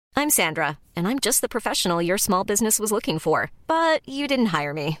I'm Sandra, and I'm just the professional your small business was looking for. But you didn't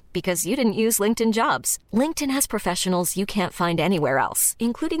hire me because you didn't use LinkedIn Jobs. LinkedIn has professionals you can't find anywhere else,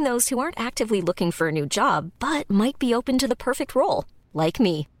 including those who aren't actively looking for a new job, but might be open to the perfect role, like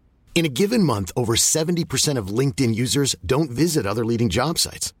me. In a given month, over 70% of LinkedIn users don't visit other leading job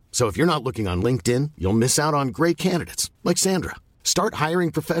sites. So if you're not looking on LinkedIn, you'll miss out on great candidates like Sandra. Start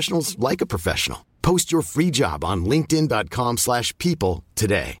hiring professionals like a professional. Post your free job on linkedin.com/people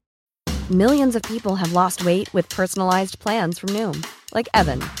today. Millions of people have lost weight with personalized plans from Noom. Like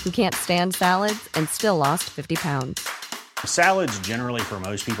Evan, who can't stand salads and still lost 50 pounds. Salads generally for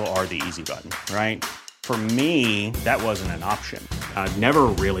most people are the easy button, right? For me, that wasn't an option. I never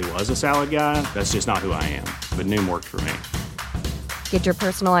really was a salad guy. That's just not who I am. But Noom worked for me. Get your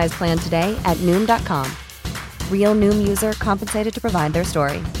personalized plan today at Noom.com. Real Noom user compensated to provide their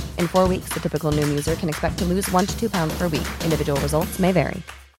story. In 4 weeks, the typical Noom user can expect to lose 1 to 2 pounds per week. Individual results may vary.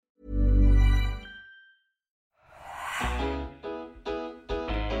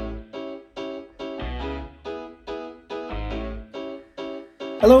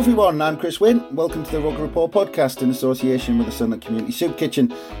 Hello everyone, I'm Chris Wynn. Welcome to the Rugger Report podcast in association with the Sunderland Community Soup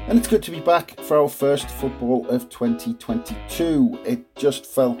Kitchen. And it's good to be back for our first football of 2022. It just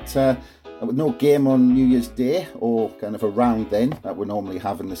felt, with no game on New Year's Day or kind of around then that we normally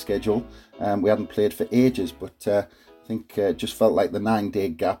have in the schedule. We hadn't played for ages, but I think it just felt like the 9-day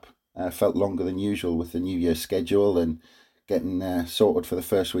gap felt longer than usual with the New Year's schedule and getting sorted for the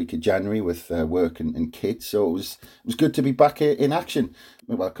first week of January with work and kids. So it was good to be back in action.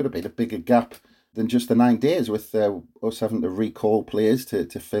 Well, it could have been a bigger gap than just the 9 days with us having to recall players to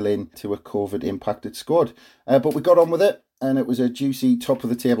fill in to a COVID-impacted squad. But we got on with it, and it was a juicy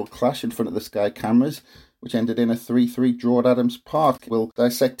top-of-the-table clash in front of the Sky cameras, which ended in a 3-3 draw at Adams Park. We'll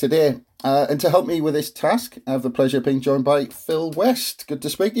dissect today. And to help me with this task, I have the pleasure of being joined by Phil West. Good to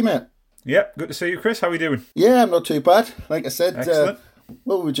speak to you, mate. Yep, good to see you, Chris. How are you doing? Yeah, I'm not too bad. Like I said, Excellent.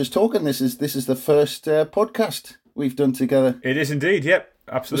 Well, we were just talking. This is the first podcast we've done together. It is indeed. Yep,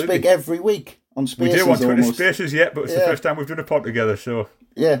 absolutely. We speak every week on Spaces. We do on Twitter almost. Spaces, yet, but it's the first time we've done a pod together. So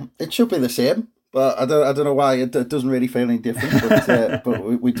yeah, it should be the same. But I don't know why it doesn't really feel any different. But,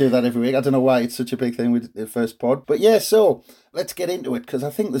 but we do that every week. I don't know why it's such a big thing with the first pod. But yeah, so let's get into it because I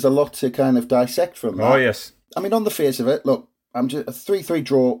think there's a lot to kind of dissect from that. Oh yes. I mean, on the face of it, look. I'm just a 3-3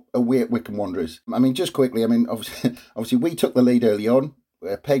 draw away at Wycombe Wanderers. I mean, just quickly, obviously we took the lead early on.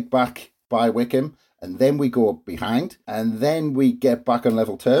 We're pegged back by Wycombe, and then we go behind, and then we get back on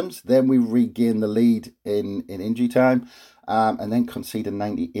level terms. Then we regain the lead in injury time, and then concede a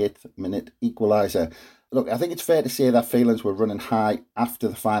 98th minute equaliser. Look, I think it's fair to say that feelings were running high after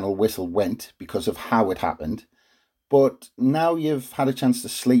the final whistle went because of how it happened. But now you've had a chance to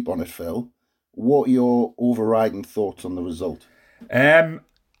sleep on it, Phil. What are your overriding thoughts on the result? I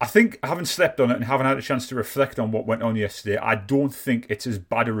think having slept on it and having had a chance to reflect on what went on yesterday, I don't think it's as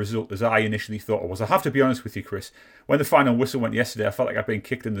bad a result as I initially thought it was. I have to be honest with you, Chris. When the final whistle went yesterday, I felt like I'd been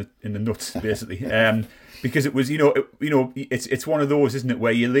kicked in the nuts, basically, because it was, it's one of those, isn't it,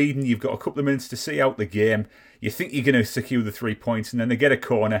 where you're leading, you've got a couple of minutes to see out the game, you think you're going to secure the 3 points, and then they get a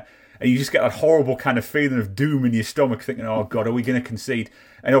corner. And you just get that horrible kind of feeling of doom in your stomach, thinking, oh, God, are we going to concede?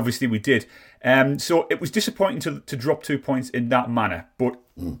 And obviously we did. So it was disappointing to drop 2 points in that manner. But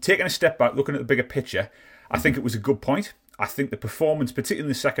taking a step back, looking at the bigger picture, I think it was a good point. I think the performance, particularly in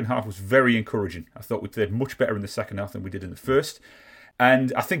the second half, was very encouraging. I thought we played much better in the second half than we did in the first.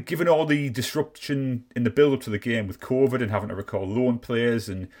 And I think given all the disruption in the build-up to the game with COVID and having to recall loan players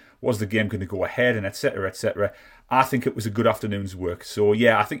and was the game going to go ahead and etc., I think it was a good afternoon's work. So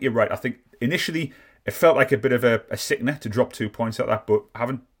yeah, I think you're right. I think initially it felt like a bit of a sickener to drop 2 points like that, but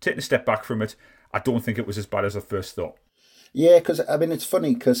having taken a step back from it, I don't think it was as bad as I first thought. Yeah, because I mean, it's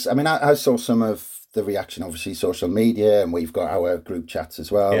funny because I saw some of the reaction, obviously, social media, and we've got our group chats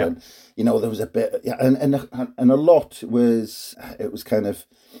as well. Yeah. And there was a bit, and a lot was kind of,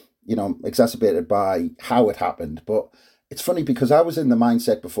 exacerbated by how it happened. But it's funny because I was in the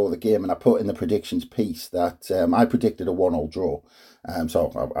mindset before the game, and I put in the predictions piece that I predicted a 1-1 draw.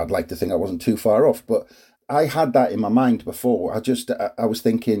 So I'd like to think I wasn't too far off, but I had that in my mind before. I was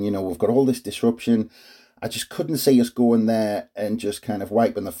thinking, we've got all this disruption. I just couldn't see us going there and just kind of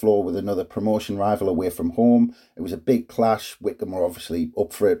wiping the floor with another promotion rival away from home. It was a big clash. Wycombe were obviously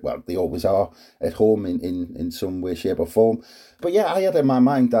up for it. Well, they always are at home in some way, shape or form. But yeah, I had in my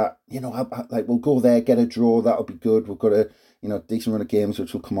mind that, we'll go there, get a draw. That'll be good. We've got a, decent run of games,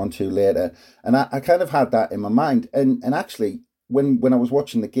 which we'll come on to later. And I kind of had that in my mind. And actually, when I was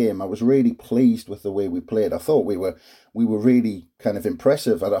watching the game, I was really pleased with the way we played. I thought we were really kind of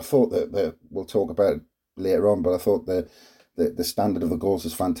impressive. And I thought that we'll talk about it later on, but I thought the the standard of the goals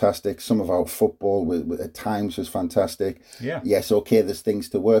was fantastic. Some of our football at times was fantastic. Yeah. Yes, okay, there's things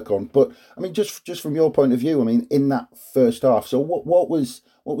to work on. But, I mean, just from your point of view, I mean, in that first half, so what was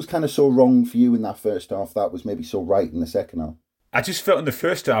kind of so wrong for you in that first half that was maybe so right in the second half? I just felt in the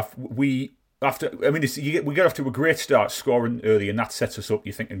first half, we get off to a great start scoring early, and that sets us up.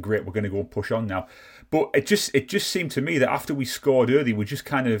 You're thinking, great, we're going to go and push on now. But it just seemed to me that after we scored early, we just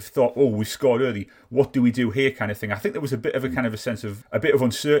kind of thought, oh, we scored early. What do we do here, kind of thing. I think there was a bit of a sense of a bit of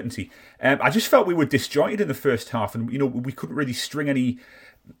uncertainty. I just felt we were disjointed in the first half, and we couldn't really string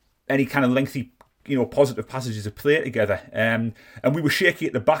any kind of lengthy, positive passages of play together. And we were shaky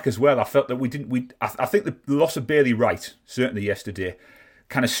at the back as well. I felt that I think the loss of Bailey Wright, certainly yesterday,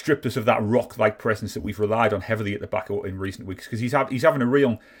 kind of stripped us of that rock-like presence that we've relied on heavily at the back in recent weeks, because he's having a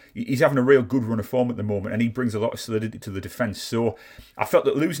real good run of form at the moment, and he brings a lot of solidity to the defence. So I felt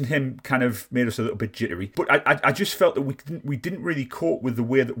that losing him kind of made us a little bit jittery. But I just felt that we didn't really cope with the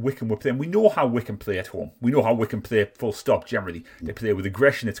way that Wycombe were playing. We know how Wycombe play at home. We know how Wycombe play full stop generally. They play with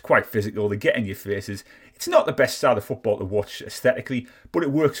aggression. It's quite physical. They get in your faces. It's not the best side of football to watch aesthetically, but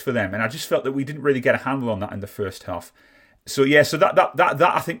it works for them. And I just felt that we didn't really get a handle on that in the first half. So that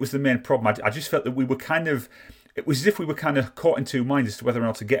I think was the main problem. I just felt that we were it was as if we were kind of caught in two minds as to whether or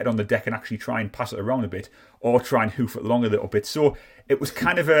not to get it on the deck and actually try and pass it around a bit, or try and hoof it along a little bit. So it was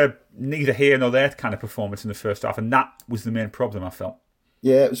kind of a neither here nor there kind of performance in the first half, and that was the main problem, I felt.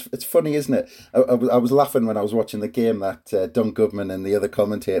 Yeah, it's funny, isn't it? I was laughing when I was watching the game, that Don Goodman and the other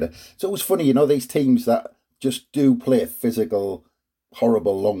commentator. So it was funny, these teams that just do play physical,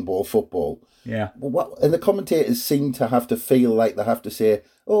 horrible long ball football. Yeah. And the commentators seem to have to feel like they have to say,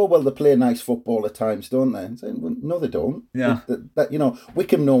 oh, well, they play nice football at times, don't they? And saying, well, no, they don't. Yeah.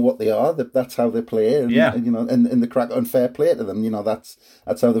 Wycombe know what they are. That's how they play. And, yeah. And the crack unfair play to them. That's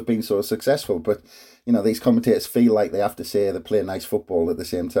how they've been so successful. But, these commentators feel like they have to say they play nice football at the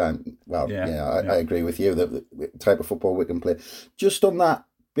same time. Well, I agree with you, that the type of football Wycombe play. Just on that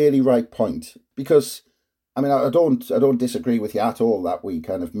Bailey Wright point, because I mean, I don't disagree with you at all that we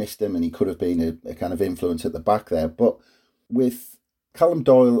kind of missed him and he could have been a kind of influence at the back there. But with Callum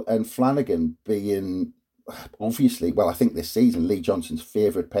Doyle and Flanagan being, obviously, well, I think this season, Lee Johnson's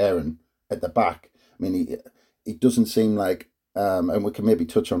favourite pairing at the back, I mean, he doesn't seem like, and we can maybe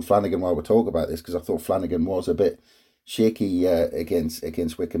touch on Flanagan while we talk about this, because I thought Flanagan was a bit shaky against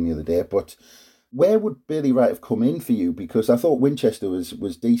Wycombe the other day. But where would Bailey Wright have come in for you? Because I thought Winchester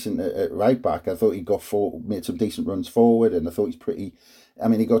was decent at right back. I thought he made some decent runs forward, and I thought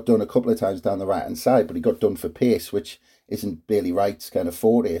he got done a couple of times down the right-hand side, but he got done for pace, which isn't Bailey Wright's kind of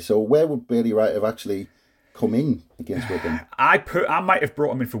forte. So where would Bailey Wright have actually come in against Wycombe? I might have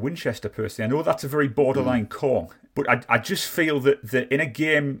brought him in for Winchester, personally. I know that's a very borderline call, but I just feel that in a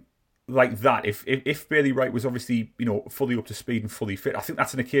game like that, if Bailey Wright was obviously fully up to speed and fully fit, I think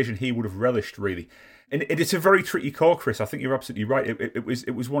that's an occasion he would have relished, really. And it's a very tricky call, Chris. I think you're absolutely right. It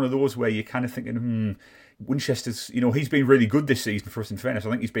was one of those where you're kind of thinking, Winchester's, he's been really good this season for us, in fairness. I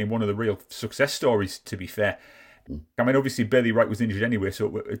think he's been one of the real success stories, to be fair. I mean, obviously Bailey Wright was injured anyway,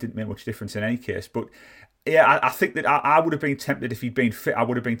 so it didn't make much difference in any case. But yeah, I think that I would have been tempted, if he'd been fit, I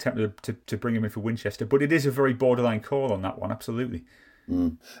would have been tempted to bring him in for Winchester. But it is a very borderline call on that one, absolutely.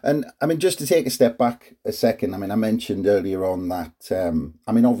 And I mean, just to take a step back a second, I mean, I mentioned earlier on that,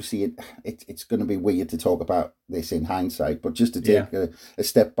 obviously it's going to be weird to talk about this in hindsight, but just to take a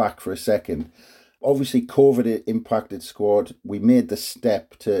step back for a second, obviously COVID impacted squad. We made the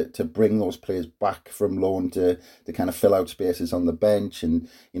step to bring those players back from loan to kind of fill out spaces on the bench and,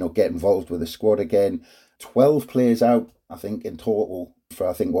 get involved with the squad again. 12 players out, I think, in total, for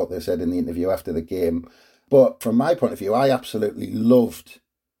I think what they said in the interview after the game. But from my point of view, I absolutely loved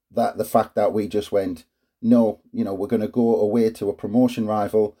the fact that we just went, no, we're going to go away to a promotion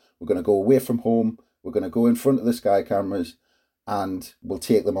rival. We're going to go away from home. We're going to go in front of the Sky cameras and we'll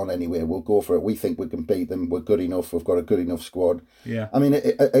take them on anyway. We'll go for it. We think we can beat them. We're good enough. We've got a good enough squad. Yeah. I mean,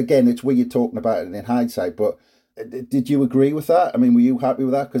 again, it's weird talking about it in hindsight, but did you agree with that? I mean, were you happy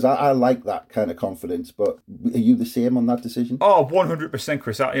with that? Because I like that kind of confidence, but are you the same on that decision? Oh, 100%,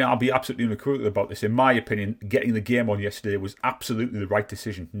 Chris. I'll be absolutely unequivocal about this. In my opinion, getting the game on yesterday was absolutely the right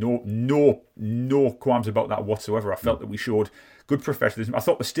decision. No qualms about that whatsoever. I felt that we showed good professionalism. I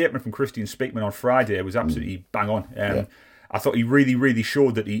thought the statement from Christian Speakman on Friday was absolutely bang on. I thought he really, really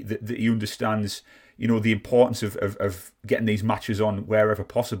showed that he understands, the importance of getting these matches on wherever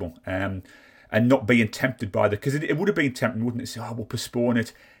possible. and not being tempted by because it would have been tempting, wouldn't it? Say, we'll postpone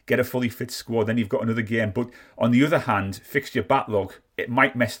it, get a fully fit squad, then you've got another game. But on the other hand, fixture backlog, it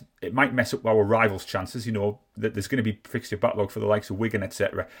might mess up our rivals' chances. That there's going to be fixture backlog for the likes of Wigan,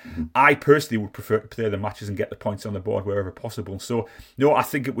 etc. I personally would prefer to play the matches and get the points on the board wherever possible. So no, I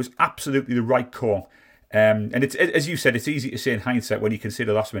think it was absolutely the right call. And it's, as you said, it's easy to say in hindsight when you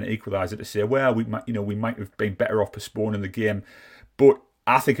consider last-minute equaliser to say, well, we might have been better off postponing the game, but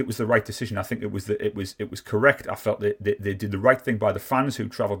I think it was the right decision. I think it was correct. I felt that they did the right thing by the fans who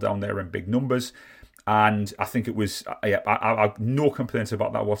travelled down there in big numbers, and I think it was. I have no complaints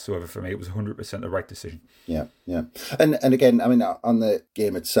about that whatsoever. For me, it was 100% the right decision. Yeah. And again, I mean, on the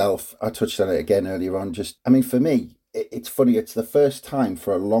game itself, I touched on it again earlier on. For me, it's funny. It's the first time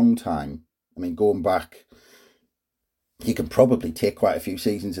for a long time. I mean, going back, you can probably take quite a few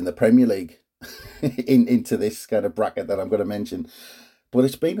seasons in the Premier League into this kind of bracket that I'm going to mention. But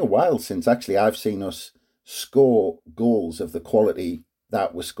it's been a while since actually I've seen us score goals of the quality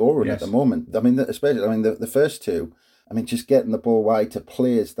that we're scoring at the moment. I mean, especially, the first two, just getting the ball wide to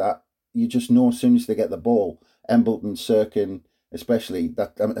players that you just know as soon as they get the ball. Embleton, Sirkin, especially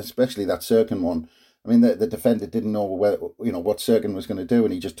that Sirkin one. I mean, the defender didn't know what Sirkin was going to do,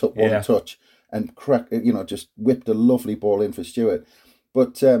 and he just took one touch and just whipped a lovely ball in for Stewart.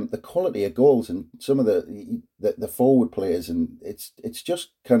 But the quality of goals and some of the forward players, and it's just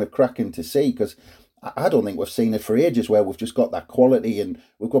kind of cracking to see, because I don't think we've seen it for ages where we've just got that quality and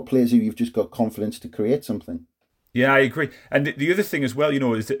we've got players who you've just got confidence to create something. Yeah, I agree. And the other thing as well,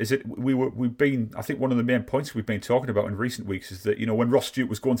 is that we've been. I think one of the main points we've been talking about in recent weeks is that when Ross Stewart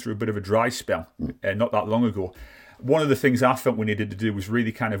was going through a bit of a dry spell, not that long ago, one of the things I felt we needed to do was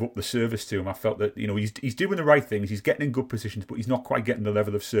really kind of up the service to him. I felt that he's doing the right things, he's getting in good positions, but he's not quite getting the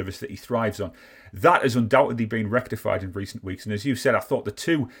level of service that he thrives on. That has undoubtedly been rectified in recent weeks. And as you said, I thought the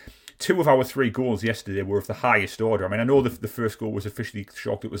two of our 3 goals yesterday were of the highest order. I mean, I know the first goal was officially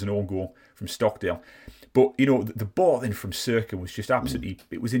chalked. It was an own goal from Stockdale. But, the ball in from Sirkin was just absolutely,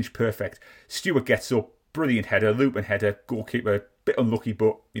 it was inch perfect. Stewart gets up, brilliant header, looping header, goalkeeper, a bit unlucky,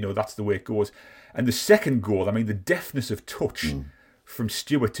 but, that's the way it goes. And the second goal, the deftness of touch from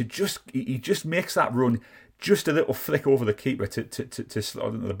Stewart he just makes that run, just a little flick over the keeper to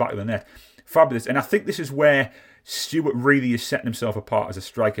slot into the back of the net. Fabulous. And I think this is where Stewart really is setting himself apart as a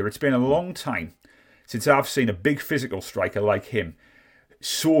striker. It's been a long time since I've seen a big physical striker like him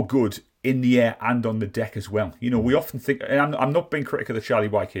so good in the air and on the deck as well. We often think, and I'm not being critical of Charlie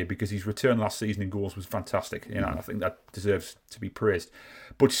Wyke here because his return last season in goals was fantastic. And I think that deserves to be praised.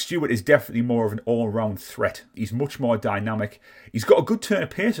 But Stewart is definitely more of an all-round threat. He's much more dynamic. He's got a good turn of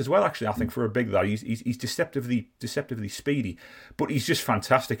pace as well, actually, I think, for a big lad. He's deceptively speedy, but he's just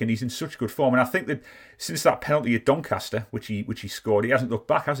fantastic and he's in such good form. And I think that since that penalty at Doncaster, which he scored, he hasn't looked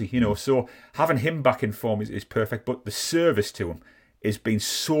back, has he? So having him back in form is perfect. But the service to him has been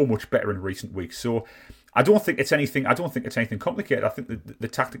so much better in recent weeks. So I don't think it's anything complicated. I think that the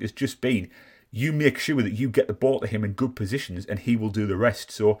tactic has just been, you make sure that you get the ball to him in good positions and he will do the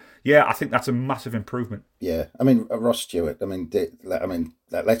rest. So yeah, I think that's a massive improvement. Yeah, Ross Stewart,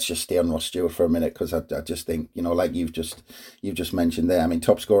 let's just stay on Ross Stewart for a minute, because I just think, like you've just mentioned there,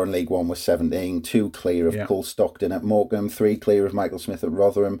 top scorer in League One was 17, 2 clear of Cole Stockton at Morecambe, 3 clear of Michael Smith at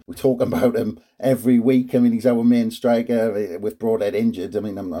Rotherham. We talk about him every week. He's our main striker. With Broadhead injured,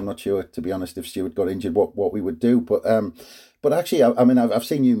 I'm not sure, to be honest, if Stewart got injured, what we would do. But actually, I've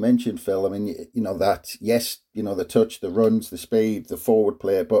seen you mention, Phil, that, yes, the touch, the runs, the speed, the forward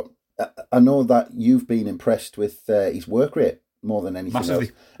play, but I know that you've been impressed with his work rate more than anything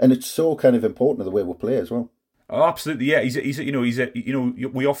else. And it's so kind of important to the way we play as well. Oh, absolutely, yeah.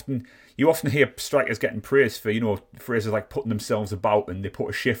 You often hear strikers getting praised for, phrases like putting themselves about, and they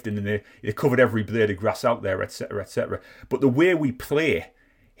put a shift in and they covered every blade of grass out there, etc., etc. But the way we play,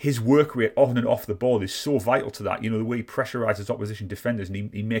 his work rate on and off the ball is so vital to that. The way he pressurises opposition defenders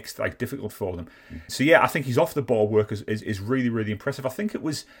and he makes life difficult for them. So yeah, I think his off the ball work is really, really impressive. I think it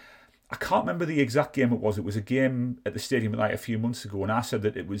was, I can't remember the exact game it was. It was a game at the stadium a few months ago, and I said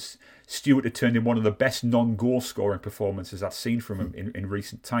that it was Stewart had turned in one of the best non-goal scoring performances I've seen from him in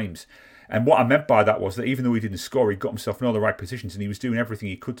recent times. And what I meant by that was that even though he didn't score, he got himself in all the right positions and he was doing everything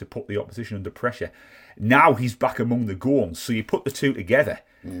he could to put the opposition under pressure. Now he's back among the goals, so you put the two together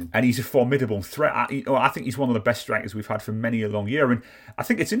and he's a formidable threat. I think he's one of the best strikers we've had for many a long year. And I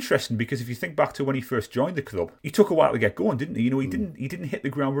think it's interesting because if you think back to when he first joined the club, he took a while to get going, didn't he? He didn't hit the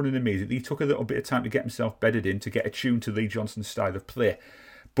ground running immediately. He took a little bit of time to get himself bedded in, to get attuned to Lee Johnson's style of play.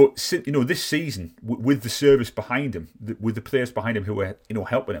 But this season, with the service behind him, with the players behind him who are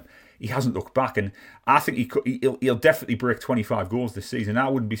helping him, he hasn't looked back, and I think he'll definitely break 25 goals this season. I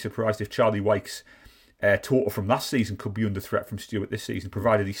wouldn't be surprised if Charlie Wyke's total from last season could be under threat from Stewart this season,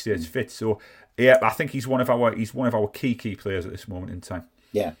 provided he stays fit. So yeah, I think he's one of our key players at this moment in time.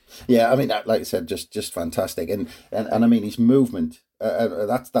 Yeah. I mean, like I said, just fantastic, and I mean his movement.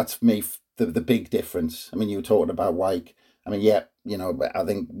 That's for me the big difference. I mean, you were talking about Wyke. I mean, yeah, I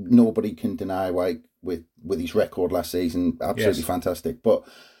think nobody can deny Wyke with his record last season. Absolutely fantastic, but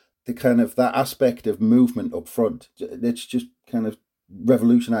the kind of that aspect of movement up front, it's just kind of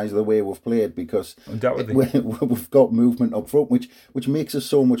revolutionised the way we've played, because we've got movement up front, which makes us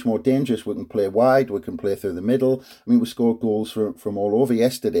so much more dangerous. We can play wide, we can play through the middle. I mean, we scored goals from all over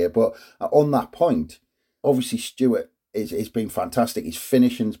yesterday, but on that point, obviously Stewart is been fantastic. His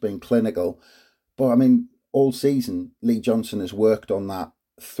finishing's been clinical, but I mean, all season Lee Johnson has worked on that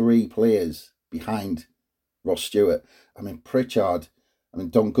 3 players behind Ross Stewart. I mean, Pritchard. I mean,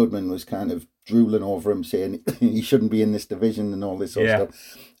 Don Goodman was kind of drooling over him, saying he shouldn't be in this division and all this sort of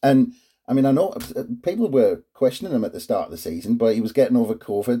stuff. And I mean, I know people were questioning him at the start of the season, but he was getting over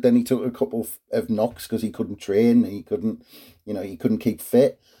COVID. Then he took a couple of knocks because he couldn't train, he couldn't keep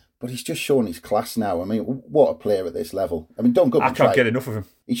fit. But he's just shown his class now. I mean, what a player at this level. I mean, Don Goodman. I can't get enough of him.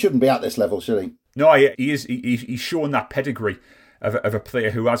 He shouldn't be at this level, should he? No, he is. He's shown that pedigree of a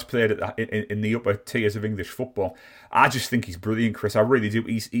player who has played at in the upper tiers of English football. I just think he's brilliant, Chris. I really do.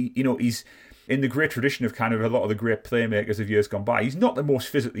 He's in the great tradition of kind of a lot of the great playmakers of years gone by. He's not the most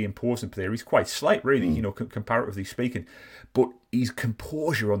physically important player. He's quite slight, really, comparatively speaking. But his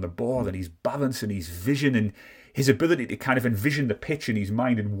composure on the ball and his balance and his vision and his ability to kind of envision the pitch in his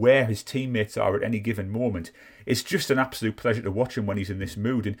mind and where his teammates are at any given moment, it's just an absolute pleasure to watch him when he's in this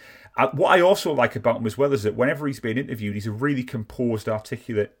mood. And what I also like about him as well is that whenever he's being interviewed, he's a really composed,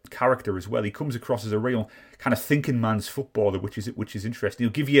 articulate character as well. He comes across as a real kind of thinking man's footballer, which is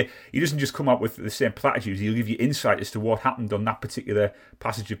interesting. He doesn't just come up with the same platitudes. He'll give you insight as to what happened on that particular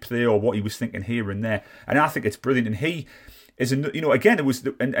passage of play or what he was thinking here and there. And I think it's brilliant. And he is, again, it was,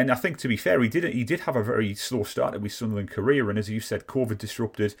 and I think to be fair, he did have a very slow start with Sunderland career, and as you said, COVID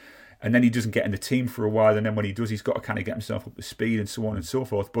disrupted, and then he doesn't get in the team for a while, and then when he does, he's got to kind of get himself up to speed and so on and so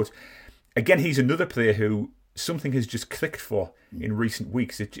forth. But again, he's another player who something has just clicked for in recent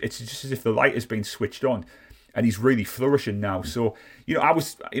weeks. It's just as if the light has been switched on, and he's really flourishing now. So, I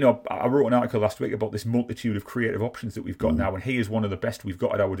wrote an article last week about this multitude of creative options that we've got now, and he is one of the best we've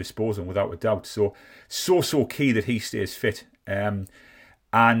got at our disposal, without a doubt. So key that he stays fit.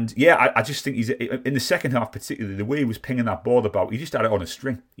 And yeah, I just think he's in the second half, particularly the way he was pinging that ball about. He just had it on a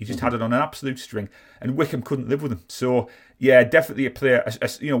string. He just had it on an absolute string, and Wickham couldn't live with him. So yeah, definitely a player.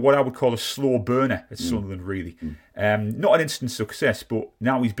 What I would call a slow burner at Sunderland. Really, not an instant success, but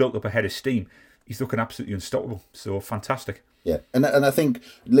now he's built up a head of steam. He's looking absolutely unstoppable. So fantastic. Yeah, and I think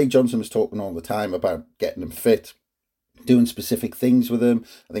Lee Johnson was talking all the time about getting him fit, doing specific things with him.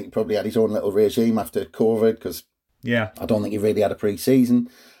 I think he probably had his own little regime after COVID, because I don't think he really had a pre-season.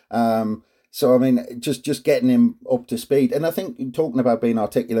 So I mean, just getting him up to speed, and I think talking about being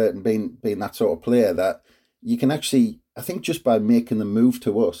articulate and being that sort of player, that you can actually, I think just by making the move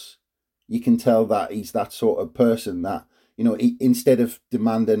to us, you can tell that he's that sort of person that, he, instead of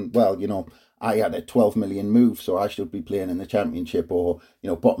demanding, I had a 12 million move, so I should be playing in the Championship or,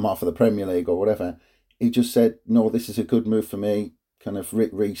 bottom half of the Premier League or whatever. He just said, no, this is a good move for me, kind of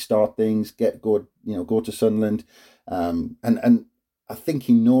restart things, get good, go to Sunderland. And I think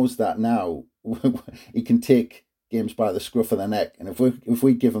he knows that now. He can take games by the scruff of the neck. And if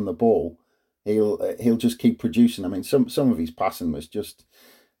we give him the ball, he'll just keep producing. I mean, some of his passing was just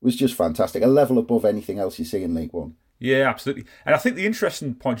fantastic. A level above anything else you see in League One. Yeah, absolutely. And I think the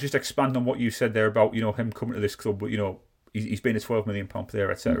interesting point, just expand on what you said there about, him coming to this club, but, he's been a £12 million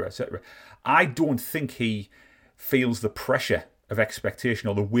player, etc., etc. I don't think he feels the pressure of expectation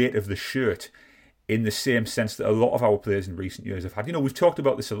or the weight of the shirt in the same sense that a lot of our players in recent years have had. We've talked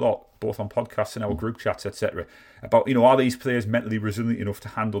about this a lot, both on podcasts and our group chats, etc., about, are these players mentally resilient enough to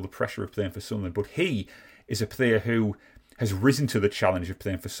handle the pressure of playing for Sunderland? But he is a player who has risen to the challenge of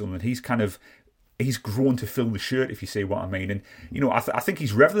playing for Sunderland. He's grown to fill the shirt, if you see what I mean. And, I think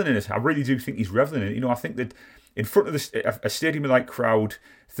he's revelling in it. I really do think he's revelling in it. I think that in front of a stadium-like crowd,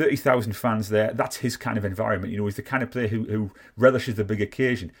 30,000 fans there. That's his kind of environment. He's the kind of player who relishes the big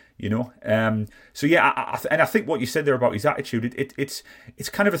occasion. So yeah, I think what you said there about his attitude, it's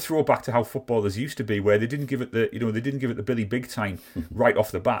kind of a throwback to how footballers used to be, where they didn't give it the Billy Big time right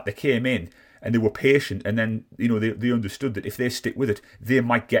off the bat. They came in and they were patient, and then they understood that if they stick with it, they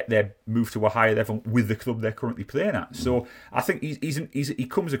might get their move to a higher level with the club they're currently playing at. So I think he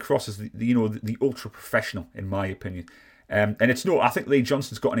comes across as the ultra professional, in my opinion. And I think Lee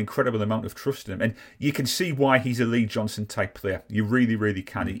Johnson's got an incredible amount of trust in him, and you can see why he's a Lee Johnson type player. You really, really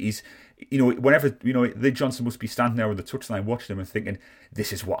can. He's, whenever Lee Johnson must be standing there on the touchline watching him and thinking,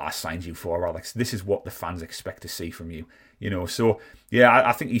 "This is what I signed you for, Alex. This is what the fans expect to see from you." So yeah,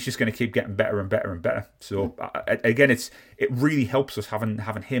 I think he's just going to keep getting better and better and better. So again, it really helps us having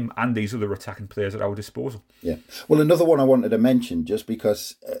him and these other attacking players at our disposal. Yeah. Well, another one I wanted to mention, just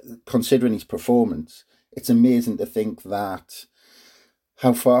because considering his performance, it's amazing to think that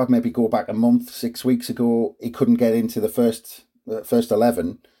how far, maybe go back a month, 6 weeks ago, he couldn't get into the first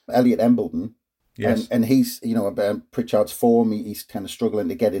 11. Elliot Embleton. Yes. And he's, Pritchard's form, he's kind of struggling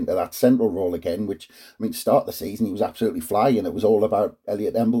to get into that central role again, which, to start the season, he was absolutely flying. It was all about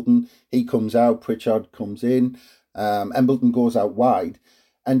Elliot Embleton. He comes out, Pritchard comes in, Embleton goes out wide.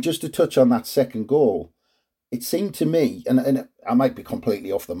 And just to touch on that second goal, it seemed to me, and I might be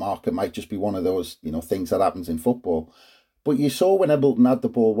completely off the mark, it might just be one of those, things that happens in football, but you saw when Embleton had the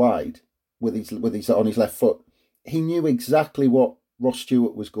ball wide with his on his left foot, he knew exactly what Ross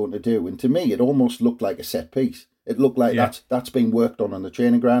Stewart was going to do, and to me, it almost looked like a set piece. It looked like that's been worked on the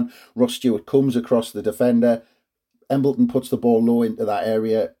training ground. Ross Stewart comes across the defender, Embleton puts the ball low into that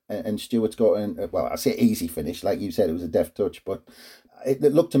area, and Stewart's got I say easy finish, like you said, it was a deft touch, but it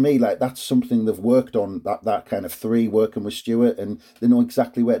looked to me like that's something they've worked on, that kind of three, working with Stewart, and they know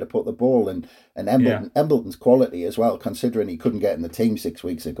exactly where to put the ball. And Embleton's quality as well, considering he couldn't get in the team 6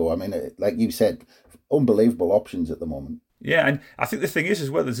 weeks ago. Like you said, unbelievable options at the moment. Yeah, and I think the thing is as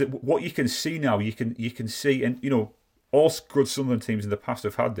well is that what you can see now, you can see, and all good Sunderland teams in the past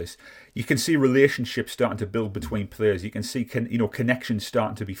have had this. You can see relationships starting to build between players. You can see connections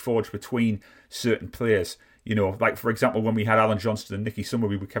starting to be forged between certain players. Like for example, when we had Alan Johnston and Nicky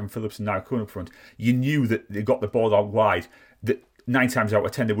Summerby with Kevin Phillips and Niall Cohen up front, you knew that they got the ball out wide, that 9 times out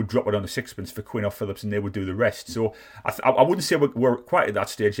of 10 they would drop it on the sixpence for Quinn or Phillips and they would do the rest. So I wouldn't say we're quite at that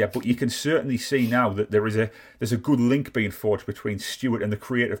stage yet, but you can certainly see now that there's a good link being forged between Stewart and the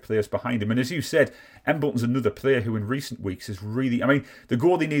creative players behind him. And as you said, Embleton's another player who in recent weeks has really, the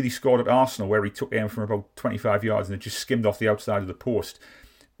goal he nearly scored at Arsenal where he took aim from about 25 yards and it just skimmed off the outside of the post,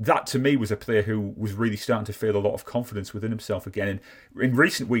 that to me was a player who was really starting to feel a lot of confidence within himself again. And in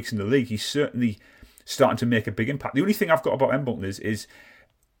recent weeks in the league, he's certainly starting to make a big impact. The only thing I've got about Embleton is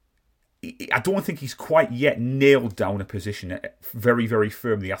I don't think he's quite yet nailed down a position very, very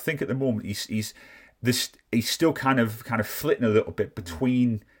firmly. I think at the moment he's still kind of flitting a little bit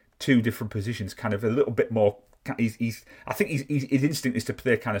between two different positions, kind of a little bit more. I think his instinct is to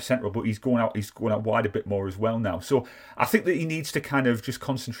play kind of central, but he's going out wide a bit more as well now. So I think that he needs to kind of just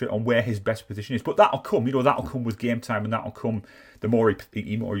concentrate on where his best position is. But that'll come, that'll come with game time, and that'll come the more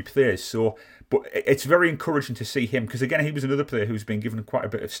he plays. So, but it's very encouraging to see him, because again, he was another player who's been given quite a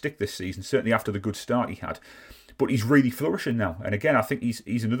bit of stick this season, certainly after the good start he had. But he's really flourishing now, and again, I think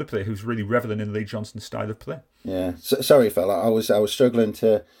he's another player who's really reveling in Lee Johnson's style of play. Yeah, sorry, fella, I was struggling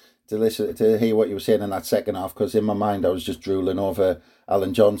to listen to hear what you were saying in that second half, because in my mind I was just drooling over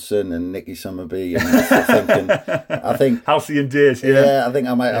Alan Johnson and Nicky Summerby and I think halcyon days. Yeah, I think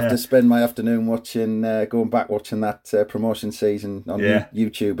I might have to spend my afternoon watching that promotion season on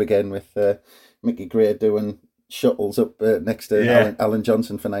YouTube again with Mickey Gray doing shuttles up next to Alan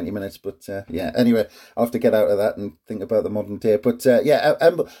Johnson for 90 minutes. But anyway, I'll have to get out of that and think about the modern day. But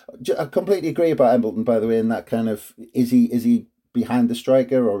I completely agree about Embleton, by the way, in that kind of, is he behind the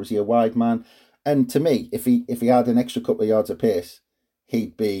striker or is he a wide man? And to me, if he had an extra couple of yards of pace,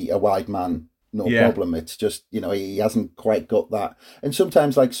 he'd be a wide man, no problem. It's just, he hasn't quite got that. And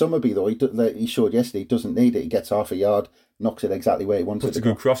sometimes, like Summerby, though, he showed yesterday, he doesn't need it. He gets half a yard, knocks it exactly where he wants it to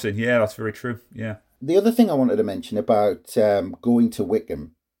go. Puts a good cross in. Yeah, that's very true. Yeah. The other thing I wanted to mention about going to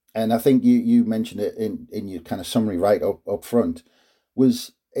Wycombe, and I think you mentioned it in your kind of summary right up front,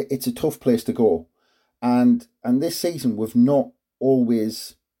 was it's a tough place to go. And this season, we've not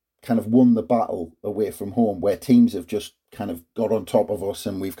always kind of won the battle away from home, where teams have just kind of got on top of us,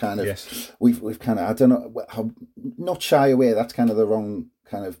 and we've kind of we've kind of, I don't know, not shy away, that's kind of the wrong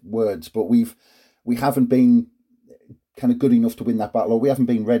kind of words, but we haven't been kind of good enough to win that battle, or we haven't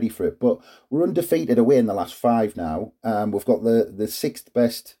been ready for it. But we're undefeated away in the last 5 now. We've got the 6th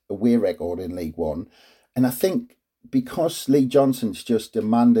best away record in League One, And I think because Lee Johnson's just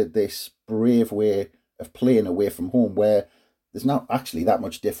demanded this brave way of playing away from home, where there's not actually that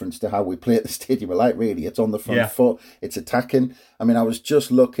much difference to how we play at the Stadium of Light, really. It's on the front foot, it's attacking. I mean, I was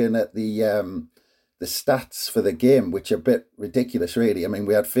just looking at the stats for the game, which are a bit ridiculous, really. I mean,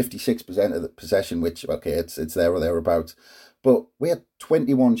 we had 56% of the possession, which, okay, it's there or thereabouts. But we had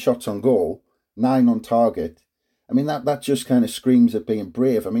 21 shots on goal, 9 on target. I mean, that just kind of screams at being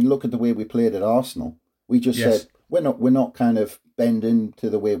brave. I mean, look at the way we played at Arsenal. We just said, we're not kind of bending to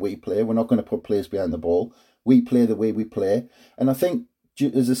the way we play. We're not going to put players behind the ball. We play the way we play. And I think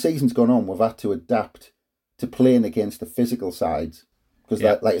as the season's gone on, we've had to adapt to playing against the physical sides. Because,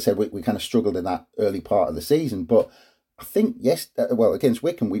 like I said, we kind of struggled in that early part of the season. But I think, against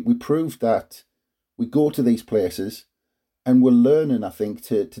Wycombe, we proved that we go to these places and we're learning, I think,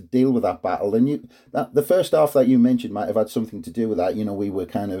 to deal with that battle. And the first half that you mentioned might have had something to do with that. You know, we were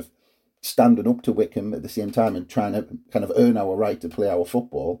kind of standing up to Wycombe at the same time and trying to kind of earn our right to play our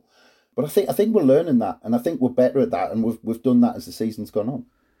football. But I think we're learning that, and I think we're better at that, and we've done that as the season's gone on.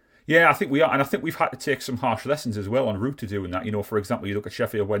 Yeah, I think we are, and I think we've had to take some harsh lessons as well en route to doing that. You know, for example, you look at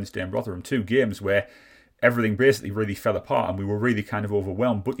Sheffield Wednesday and Rotherham, 2 games where everything basically really fell apart and we were really kind of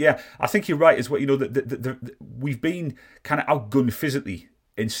overwhelmed. But yeah, I think you're right as well. You know, we've been kind of outgunned physically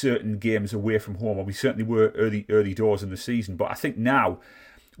in certain games away from home, or we certainly were early doors in the season. But I think now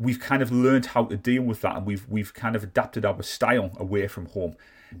we've kind of learned how to deal with that, and we've kind of adapted our style away from home.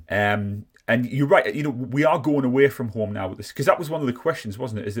 And you're right, you know, we are going away from home now with this, because that was one of the questions,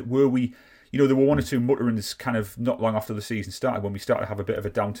 wasn't it? Is that were we, you know, there were 1 or 2 mutterings kind of not long after the season started, when we started to have a bit of a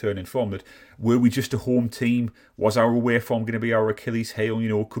downturn in form, that were we just a home team? Was our away form going to be our Achilles heel? You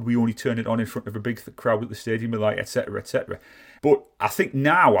know, could we only turn it on in front of a big crowd at the Stadium of Light, etc., etc.? But I think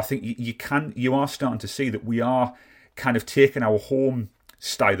now, you are starting to see that we are kind of taking our home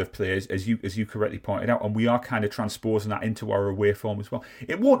style of play, as you correctly pointed out, and we are kind of transposing that into our away form as well.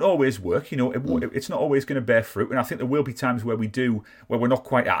 It won't always work, you know. It's not always going to bear fruit, and I think there will be times where we're not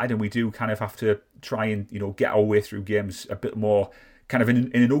quite at it, and we do kind of have to try and, you know, get our way through games a bit more kind of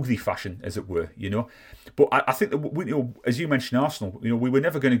in an ugly fashion, as it were, you know. But I think that we, you know, as you mentioned, Arsenal, you know, we were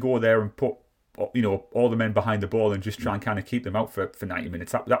never going to go there and put, you know, all the men behind the ball and just try and kind of keep them out for 90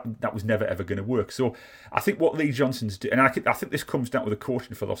 minutes. That was never ever going to work. So I think what Lee Johnson's doing, and I think this comes down with the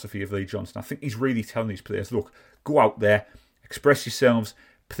coaching philosophy of Lee Johnson. I think he's really telling these players, look, go out there, express yourselves,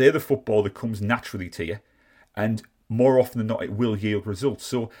 play the football that comes naturally to you, and more often than not, it will yield results.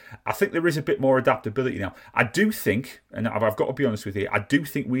 So I think there is a bit more adaptability now. I do think, and I've got to be honest with you, I do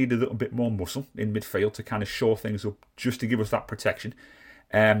think we need a little bit more muscle in midfield to kind of shore things up, just to give us that protection.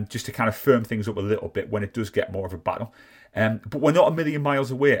 Just to kind of firm things up a little bit when it does get more of a battle. But we're not a million miles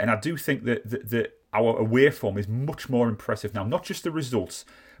away, and I do think that our away form is much more impressive now. Not just the results,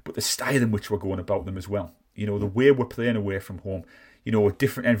 but the style in which we're going about them as well. You know, the way we're playing away from home. You know,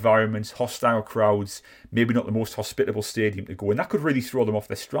 different environments, hostile crowds, maybe not the most hospitable stadium to go in. That could really throw them off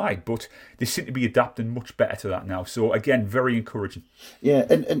their stride, but they seem to be adapting much better to that now. So again, very encouraging. Yeah,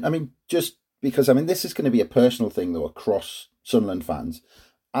 and I mean, just because, I mean, this is going to be a personal thing, though, across Sunderland fans.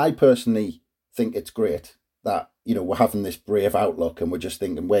 I personally think it's great that, you know, we're having this brave outlook and we're just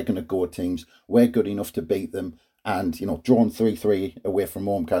thinking we're going to go at teams, we're good enough to beat them, and, you know, drawing 3-3 away from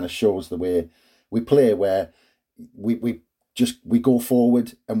home kind of shows the way we play, where we go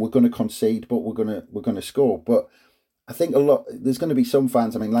forward and we're going to concede, but we're going to score. But I think there's going to be some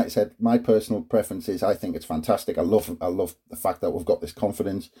fans. I mean, like I said, my personal preference is I think it's fantastic. I love the fact that we've got this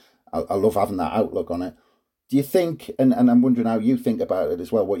confidence. I love having that outlook on it. Do you think, and I'm wondering how you think about it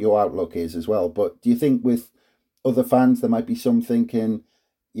as well, what your outlook is as well, but do you think with other fans there might be some thinking,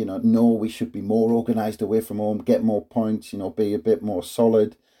 you know, no, we should be more organised away from home, get more points, you know, be a bit more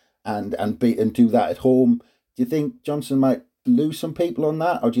solid and do that at home? Do you think Johnson might lose some people on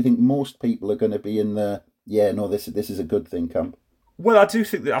that, or do you think most people are going to be in the, yeah, no, this is a good thing camp? Well, I do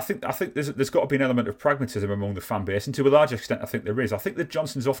think that I think there's got to be an element of pragmatism among the fan base, and to a large extent, I think there is. I think that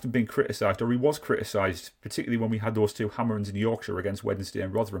Johnson's often been criticised, or he was criticised, particularly when we had those 2 hammerings in Yorkshire against Wednesday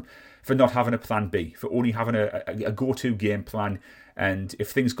and Rotherham, for not having a plan B, for only having a go-to game plan, and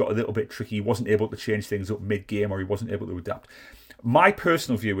if things got a little bit tricky, he wasn't able to change things up mid-game, or he wasn't able to adapt. My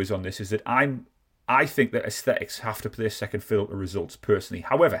personal view is on this is that I think that aesthetics have to play second fiddle to results personally.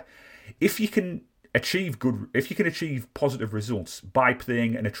 However, if you can achieve positive results by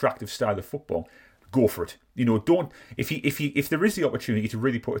playing an attractive style of football, go for it. You know, don't if there is the opportunity to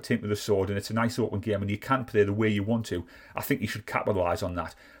really put a team to the sword and it's a nice open game and you can play the way you want to, I think you should capitalise on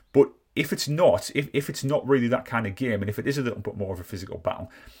that. But if it's not, if it's not really that kind of game, and if it is a little bit more of a physical battle,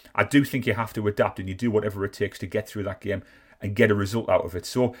 I do think you have to adapt and you do whatever it takes to get through that game and get a result out of it.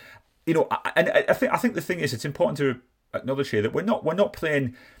 So I think the thing is, it's important to acknowledge here that we're not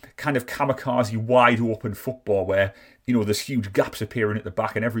playing kind of kamikaze wide open football where there's huge gaps appearing at the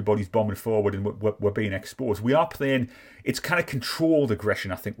back and everybody's bombing forward and we're being exposed. We are playing, it's kind of controlled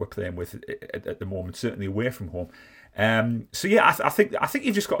aggression. I think we're playing with at the moment, certainly away from home. So yeah, I think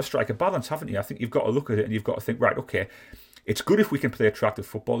you've just got to strike a balance, haven't you? I think you've got to look at it and you've got to think, right, okay, it's good if we can play attractive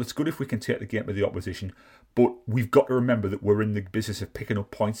football. It's good if we can take the game to the opposition. But we've got to remember that we're in the business of picking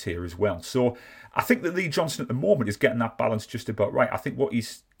up points here as well. So I think that Lee Johnson at the moment is getting that balance just about right. I think what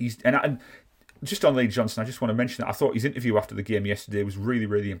he's and just on Lee Johnson, I just want to mention that I thought his interview after the game yesterday was really,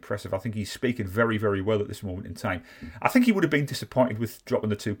 really impressive. I think he's speaking very, very well at this moment in time. I think he would have been disappointed with dropping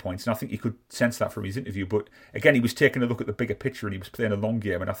the 2 points, and I think you could sense that from his interview. But again, he was taking a look at the bigger picture and he was playing a long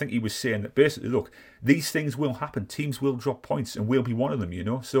game. And I think he was saying that basically, look, these things will happen. Teams will drop points, and we'll be one of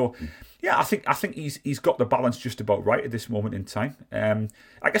them. So yeah, I think he's got the balance just about right at this moment in time.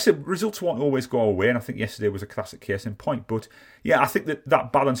 Like I said, results won't always go our way, and I think yesterday was a classic case in point. But yeah, I think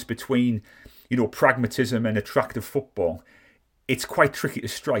that balance between pragmatism and attractive football, it's quite tricky to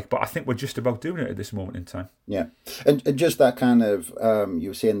strike, but I think we're just about doing it at this moment in time. Yeah, and just that kind of, you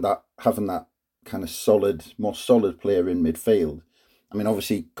were saying that having that kind of more solid player in midfield. I mean,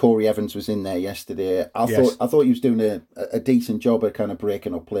 obviously Corey Evans was in there yesterday. I thought he was doing a decent job at kind of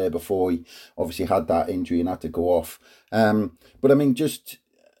breaking up play before he obviously had that injury and had to go off. But I mean, just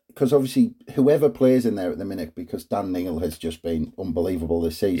because obviously whoever plays in there at the minute, because Dan Neil has just been unbelievable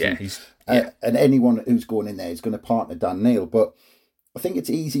this season. And anyone who's going in there is going to partner Dan Neil. But I think it's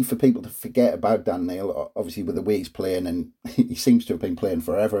easy for people to forget about Dan Neil, obviously with the way he's playing, and he seems to have been playing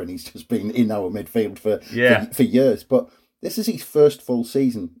forever, and he's just been in our midfield for years. But this is his first full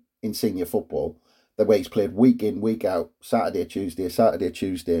season in senior football, the way he's played week in, week out, Saturday,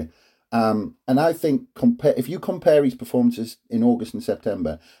 Tuesday. And I think if you compare his performances in August and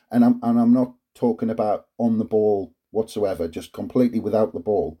September, and I'm not talking about on the ball whatsoever, just completely without the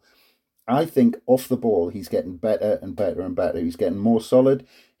ball, I think off the ball he's getting better and better and better. He's getting more solid.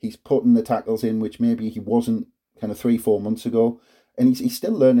 He's putting the tackles in, which maybe he wasn't kind of 3-4 months ago, and he's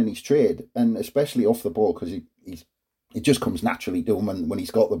still learning his trade, and especially off the ball because it just comes naturally to him when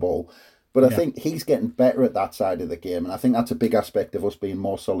he's got the ball. But I think he's getting better at that side of the game, and I think that's a big aspect of us being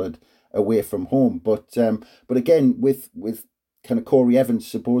more solid away from home. But again, with kind of Corey Evans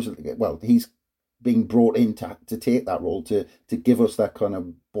supposedly, well, he's being brought in to take that role, to give us that kind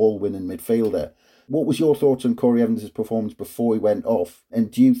of ball-winning midfielder. What was your thoughts on Corey Evans' performance before he went off?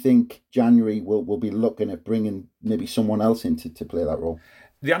 And do you think January will be looking at bringing maybe someone else in to play that role?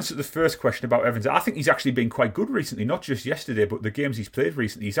 The answer to the first question about Evans, I think he's actually been quite good recently, not just yesterday, but the games he's played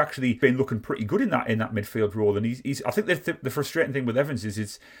recently. He's actually been looking pretty good in that midfield role. And he's I think the frustrating thing with Evans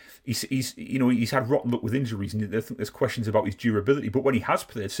is he's had rotten luck with injuries, and I think there's questions about his durability. But when he has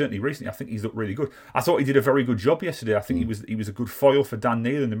played, certainly recently, I think he's looked really good. I thought he did a very good job yesterday. I think he was a good foil for Dan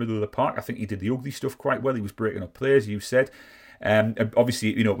Neil in the middle of the park. I think he did the ugly stuff quite well. He was breaking up players, you said.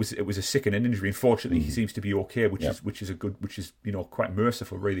 Obviously, it was a sickening injury. Unfortunately, he seems to be okay, which is quite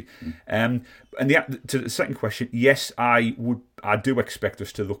merciful, really. And to the second question, yes, I do expect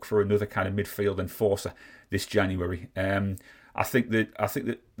us to look for another kind of midfield enforcer this January. I think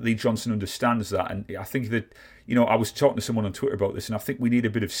that Lee Johnson understands that, and I think that I was talking to someone on Twitter about this, and I think we need a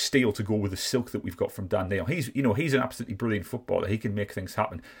bit of steel to go with the silk that we've got from Dan Neil. He's an absolutely brilliant footballer. He can make things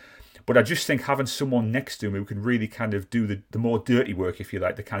happen. But I just think having someone next to him who can really kind of do the more dirty work, if you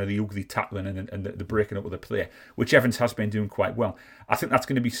like, the kind of the ugly tackling and the breaking up of the play, which Evans has been doing quite well. I think that's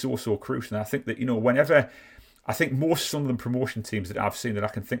going to be so crucial. And I think that, whenever, I think most Sunderland promotion teams that I've seen that I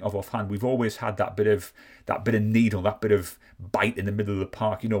can think of offhand, we've always had that bit of needle, that bit of bite in the middle of the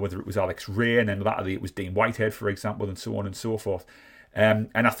park, whether it was Alex Ray and then latterly it was Dean Whitehead, for example, and so on and so forth. And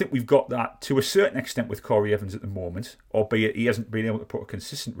I think we've got that to a certain extent with Corey Evans at the moment, albeit he hasn't been able to put a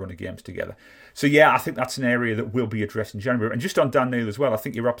consistent run of games together. So yeah, I think that's an area that will be addressed in January. And just on Dan Neil as well, I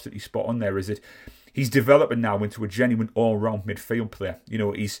think you're absolutely spot on there, is that he's developing now into a genuine all-round midfield player.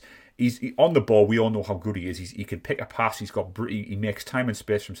 He's on the ball, we all know how good he is. He can pick a pass, he makes time and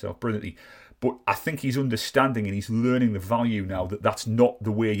space for himself brilliantly. But I think he's understanding and he's learning the value now that that's not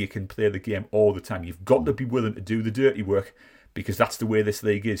the way you can play the game all the time. You've got to be willing to do the dirty work, because that's the way this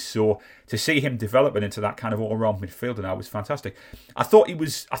league is. So to see him developing into that kind of all-round midfielder now was fantastic. I thought he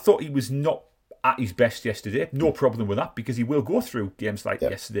was not at his best yesterday. No problem with that, because he will go through games like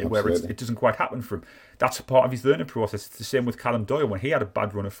yesterday where it doesn't quite happen for him. That's a part of his learning process. It's the same with Callum Doyle when he had a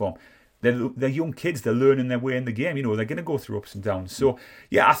bad run of form. They're young kids. They're learning their way in the game. They're going to go through ups and downs. So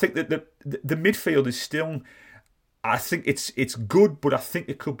yeah, I think that the midfield is still. I think it's good, but I think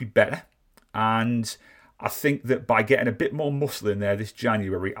it could be better. And I think that by getting a bit more muscle in there this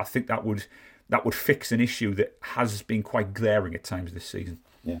January, I think that would fix an issue that has been quite glaring at times this season.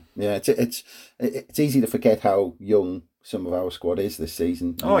 Yeah. It's easy to forget how young some of our squad is this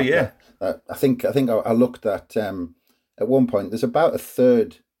season. Oh yeah. I think I looked at one point. There's about a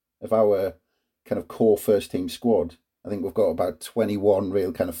third of our kind of core first team squad. I think we've got about 21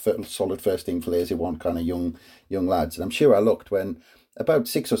 real kind of solid first team players who want kind of young lads. And I'm sure I looked when about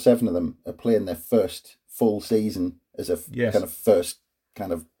 6 or 7 of them are playing their first full season as a kind of first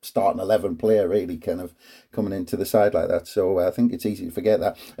kind of starting 11 player, really kind of coming into the side like that. So I think it's easy to forget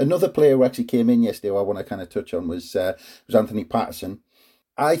that. Another player who actually came in yesterday, who I want to kind of touch on, was Anthony Patterson.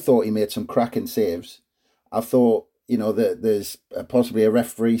 I thought he made some cracking saves. I thought, that there's possibly a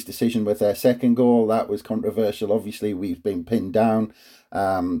referee's decision with their second goal. That was controversial. Obviously, we've been pinned down.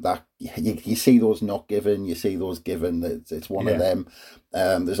 That you see those not given, you see those given. It's one of them.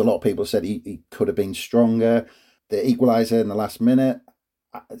 There's a lot of people said he could have been stronger. The equaliser in the last minute,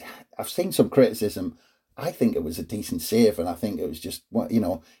 I've seen some criticism. I think it was a decent save, and I think it was just,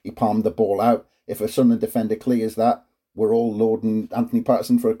 he palmed the ball out. If a Sunderland defender clears that, we're all lauding Anthony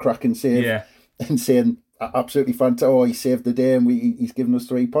Patterson for a cracking save and saying absolutely fantastic. Oh, he saved the day, and he's given us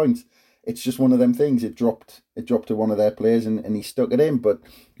 3 points. It's just one of them things. It dropped to one of their players, and he stuck it in. But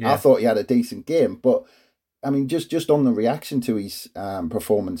I thought he had a decent game. But I mean, just on the reaction to his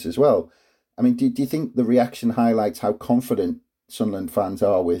performance as well. I mean, do you think the reaction highlights how confident Sunderland fans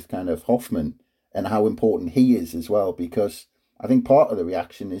are with kind of Hoffman and how important he is as well? Because I think part of the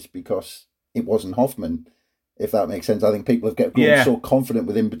reaction is because it wasn't Hoffman, if that makes sense. I think people have grown so confident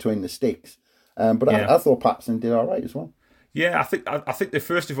with him between the sticks. But I thought Patterson did all right as well. Yeah, I think that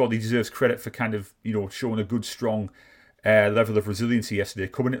first of all he deserves credit for kind of showing a good strong level of resiliency yesterday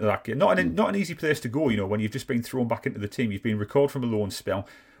coming into that game. Not an easy place to go. When you've just been thrown back into the team, you've been recalled from a loan spell.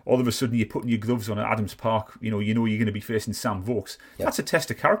 All of a sudden you're putting your gloves on at Adams Park. You're going to be facing Sam Vokes. Yep. That's a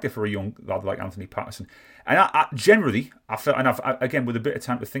test of character for a young lad like Anthony Patterson. And I generally, I felt, and I've again with a bit of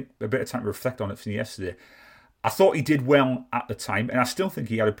time to think, a bit of time to reflect on it from yesterday. I thought he did well at the time, and I still think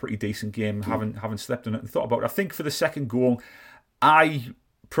he had a pretty decent game, having slept on it and thought about it. I think for the second goal,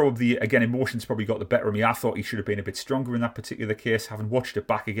 emotions probably got the better of me. I thought he should have been a bit stronger in that particular case, having watched it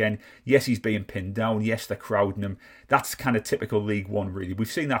back again. Yes, he's being pinned down. Yes, they're crowding him. That's kind of typical League One, really.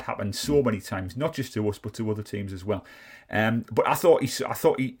 We've seen that happen so many times, not just to us, but to other teams as well. But I thought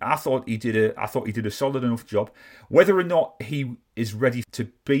he did a solid enough job. Whether or not he is ready to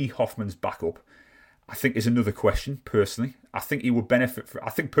be Hoffman's backup, I think is another question, personally. I think he will benefit. I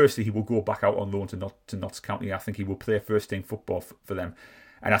think personally he will go back out on loan to Notts County. I think he will play first team football for them.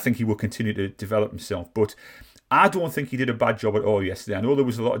 And I think he will continue to develop himself. But I don't think he did a bad job at all yesterday. I know there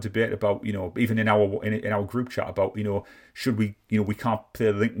was a lot of debate about, even in our group chat about, should we, we can't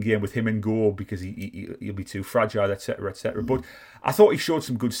play the Lincoln game with him in goal because he'll be too fragile, etc., etc. But I thought he showed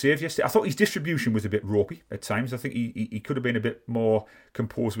some good saves yesterday. I thought his distribution was a bit ropey at times. I think he could have been a bit more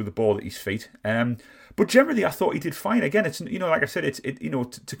composed with the ball at his feet. But generally, I thought he did fine. Again, it's like I said,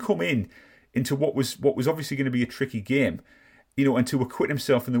 to come into what was obviously going to be a tricky game. And to acquit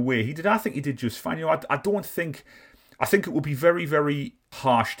himself in the way he did, I think he did just fine. I think it would be very, very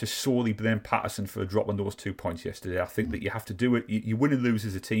harsh to solely blame Patterson for dropping those 2 points yesterday. I think that you have to do it. You win and lose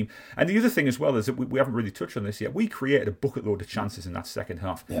as a team. And the other thing as well is that we haven't really touched on this yet. We created a bucket load of chances in that second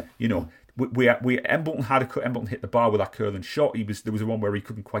half. Yeah. Embleton hit the bar with that curling shot. There was a one where he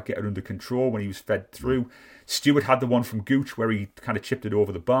couldn't quite get it under control when he was fed through. Stewart had the one from Gooch where he kind of chipped it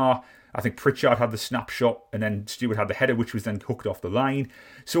over the bar. I think Pritchard had the snapshot, and then Stewart had the header, which was then hooked off the line.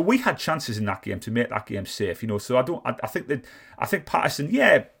 So we had chances in that game to make that game safe. So I think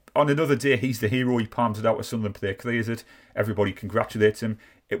Patterson, on another day he's the hero. He palms it out, a Sunderland player clears it. Everybody congratulates him.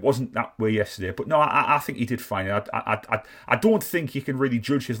 It wasn't that way yesterday, but no, I think he did fine. I don't think you can really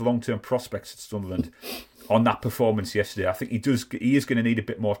judge his long-term prospects at Sunderland on that performance yesterday. I think he is going to need a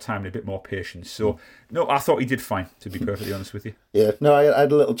bit more time and a bit more patience. So, no, I thought he did fine, to be perfectly honest with you. Yeah, no, I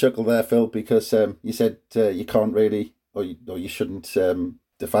had a little chuckle there, Phil, because you said you can't really, or you shouldn't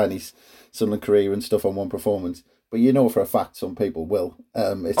define his Sunderland career and stuff on one performance. But for a fact some people will.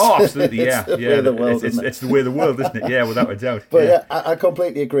 Absolutely, yeah. It's the way of the world, isn't it? Yeah, without a doubt. But I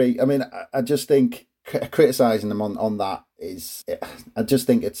completely agree. I mean, I just think criticising them on that is, I just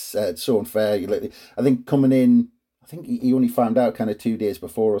think it's so unfair. I think coming in, I think he only found out kind of 2 days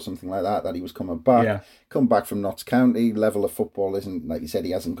before or something like that he was coming back. Yeah. Come back from Notts County, level of football isn't, like you said,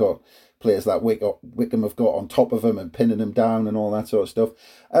 he hasn't got players that Wickham have got on top of him and pinning him down and all that sort of stuff.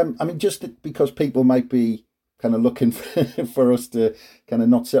 I mean, just because people might be kind of looking for us to kind of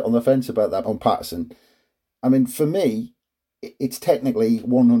not sit on the fence about that on Patterson. I mean, for me, it's technically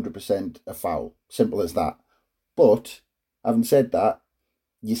 100% a foul. Simple as that. But having said that,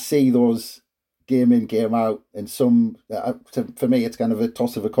 you see those game in, game out, and some, for me, it's kind of a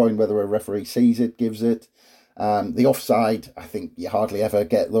toss of a coin whether a referee sees it, gives it. The offside, I think you hardly ever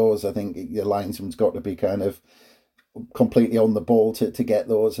get those. I think your linesman's got to be kind of completely on the ball to get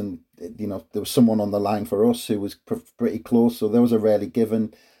those. And, you know, there was someone on the line for us who was pretty close, so those are rarely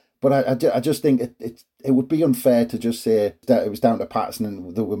given. But I just think it would be unfair to just say that it was down to Patterson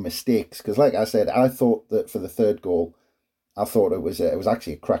and there were mistakes. Because like I said, I thought that for the third goal, I thought it was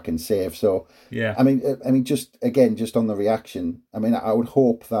actually a cracking save. So, yeah, I mean, just on the reaction, I mean, I would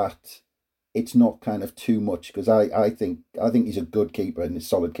hope that it's not kind of too much, because I think he's a good keeper and a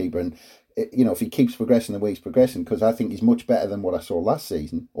solid keeper. And, you know, if he keeps progressing the way he's progressing, because I think he's much better than what I saw last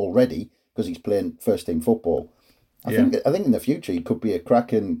season already, because he's playing first team football. I think in the future he could be a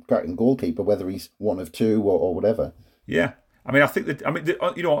cracking goalkeeper, whether he's one of two or whatever. Yeah, I mean, I think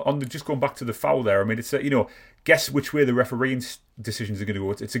that you know, just going back to the foul there. I mean, it's you know, guess which way the refereeing decisions are going to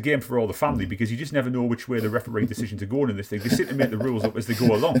go. It's a game for all the family, because you just never know which way the refereeing decisions are going in this thing. They sit and make the rules up as they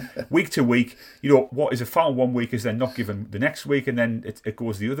go along, week to week. You know, what is a foul one week is then not given the next week, and then it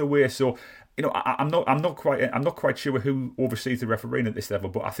goes the other way. So, you know, I'm not quite sure who oversees the refereeing at this level,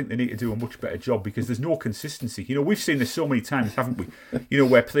 but I think they need to do a much better job, because there's no consistency. You know, we've seen this so many times, haven't we? You know,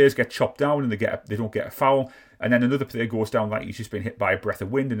 where players get chopped down and they don't get a foul, and then another player goes down like he's just been hit by a breath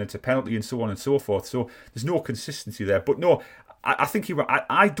of wind and it's a penalty, and so on and so forth. So there's no consistency there. But no, I think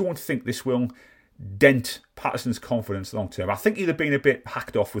I don't think this will dent Patterson's confidence long term. I think he'd have been a bit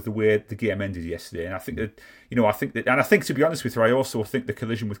hacked off with the way the game ended yesterday, and I think that, to be honest with you, I also think the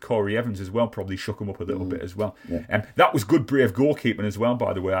collision with Corey Evans as well probably shook him up a little bit as well. Yeah. And that was good, brave goalkeeping as well,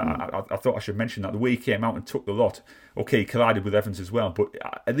 by the way. I thought I should mention that, the way he came out and took the lot. Okay, he collided with Evans as well, but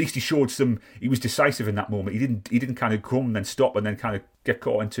at least he showed he was decisive in that moment. He didn't kind of come and then stop and then kind of get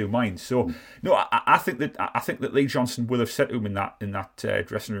caught in two minds. So no, I think that Lee Johnson will have said to him in that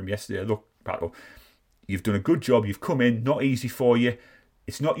dressing room yesterday, look, Pato, you've done a good job. You've come in, not easy for you.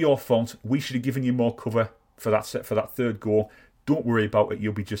 It's not your fault. We should have given you more cover for that third goal. Don't worry about it.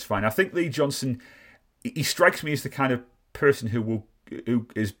 You'll be just fine. I think Lee Johnson, he strikes me as the kind of person who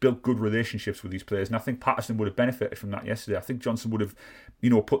has built good relationships with these players, and I think Patterson would have benefited from that yesterday. I think Johnson would have, you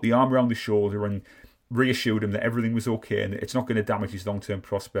know, put the arm around his shoulder and reassured him that everything was okay and that it's not going to damage his long-term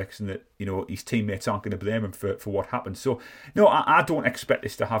prospects, and that, you know, his teammates aren't going to blame him for what happened. So no, I don't expect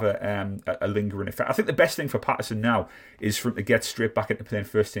this to have a lingering effect. I think the best thing for Patterson now is for him to get straight back into playing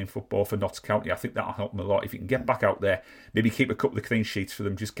first-team football for Notts County. I think that'll help him a lot if he can get back out there, maybe keep a couple of clean sheets for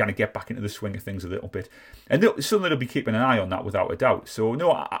them, just kind of get back into the swing of things a little bit, and suddenly they'll be keeping an eye on that without a doubt. So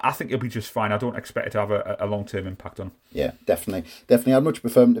no, I think he'll be just fine. I don't expect it to have a long-term impact on him. Yeah, definitely. I'd much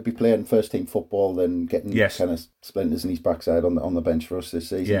prefer him to be playing first-team football than getting kind of splinters in his backside on the bench for us this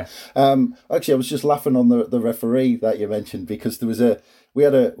season. Yeah. Actually, I was just laughing on the referee that you mentioned, because there was we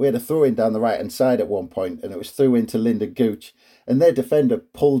had a throw in down the right hand side at one point, and it was through into Lyndon Gooch, and their defender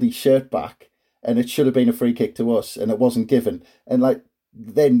pulled his shirt back, and it should have been a free kick to us, and it wasn't given. And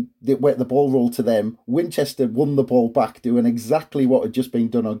then the ball rolled to them. Winchester won the ball back, doing exactly what had just been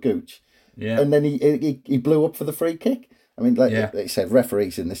done on Gooch. Yeah. And then he blew up for the free kick. I mean, like I said,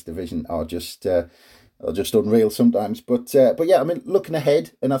 referees in this division are just unreal sometimes. But yeah, I mean, looking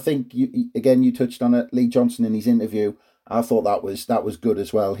ahead, and I think you touched on it, Lee Johnson in his interview, I thought that was good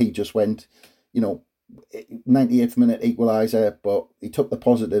as well. He just went, 98th minute equaliser, but he took the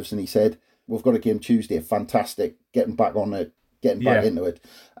positives and he said, we've got a game Tuesday, fantastic, getting back on it, getting back into it.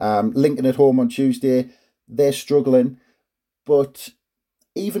 Lincoln at home on Tuesday, they're struggling, but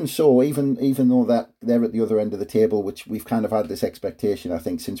even so, even though that they're at the other end of the table, which we've kind of had this expectation, I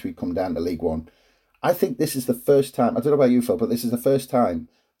think, since we've come down to League One, I think this is the first time, I don't know about you, Phil, but this is the first time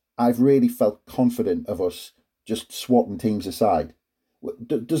I've really felt confident of us just swatting teams aside.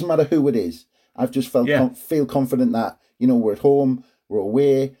 Doesn't matter who it is. I've just feel confident that, we're at home, we're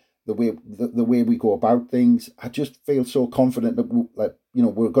away, the way we go about things. I just feel so confident that,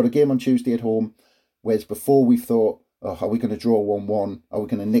 we've got a game on Tuesday at home, whereas before we thought, are we going to draw 1-1? Are we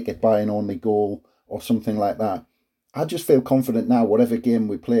going to nick it by an only goal or something like that? I just feel confident now, whatever game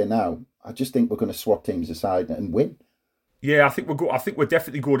we play now, I just think we're going to swat teams aside and win. Yeah, I think we're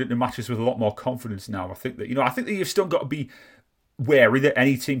definitely going into matches with a lot more confidence now. I think that you've still got to be wary that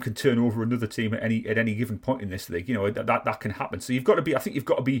any team can turn over another team at any given point in this league. That can happen. So you've got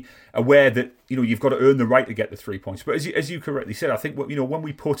to be aware that you've got to earn the right to get the 3 points. But as you correctly said, I think when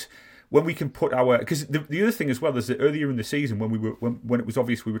we can put our, because the other thing as well is that earlier in the season when it was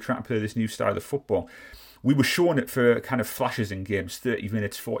obvious we were trying to play this new style of football, we were showing it for kind of flashes in games, 30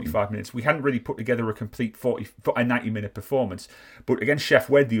 minutes, 45 minutes. We hadn't really put together a complete 90-minute performance. But against Sheff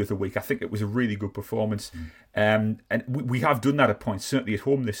Wed the other week, I think it was a really good performance. And we have done that at points, certainly at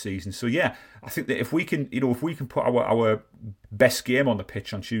home this season. So yeah, I think that if we can put our best game on the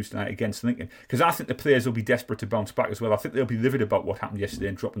pitch on Tuesday night against Lincoln, because I think the players will be desperate to bounce back as well. I think they'll be livid about what happened yesterday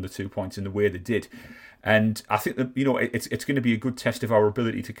and dropping the 2 points in the way they did. And I think that, it's going to be a good test of our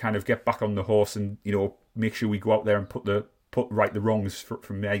ability to kind of get back on the horse and, make sure we go out there and put right the wrongs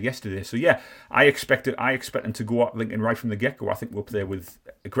from there yesterday. So yeah, I expect them to go at Lincoln right from the get-go. I think we'll play with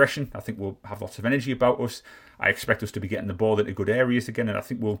aggression. I think we'll have lots of energy about us. I expect us to be getting the ball into good areas again. And I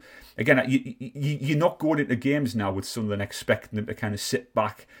think you're not going into games now with Sunderland expecting them to kind of sit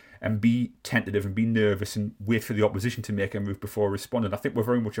back and be tentative and be nervous and wait for the opposition to make a move before responding. I think we're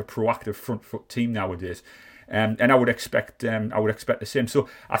very much a proactive front foot team nowadays. And I would expect the same. So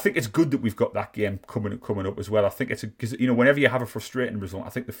I think it's good that we've got that game coming up as well. I think it's because whenever you have a frustrating result, I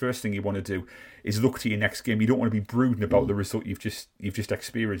think the first thing you want to do is look to your next game. You don't want to be brooding about the result you've just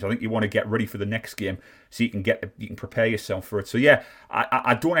experienced. I think you want to get ready for the next game so you can prepare yourself for it. So yeah,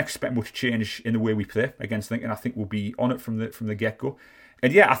 I don't expect much change in the way we play against Lincoln. I think we'll be on it from the get go.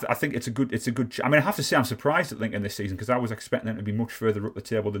 And yeah, I think it's a good. I mean, I have to say I'm surprised at Lincoln this season because I was expecting them to be much further up the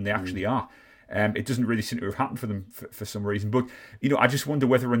table than they actually are. It doesn't really seem to have happened for them for some reason. But, I just wonder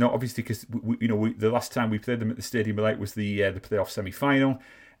whether or not, obviously, because, the last time we played them at the Stadium of Light was the playoff semi-final,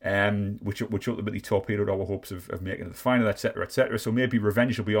 which ultimately torpedoed our hopes of making it the final, etc., etc. So maybe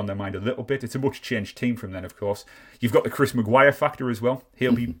revenge will be on their mind a little bit. It's a much changed team from then, of course. You've got the Chris Maguire factor as well.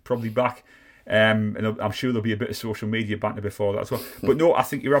 He'll be probably back. And I'm sure there'll be a bit of social media banter before that as well. But no, I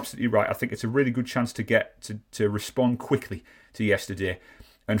think you're absolutely right. I think it's a really good chance to get to respond quickly to yesterday.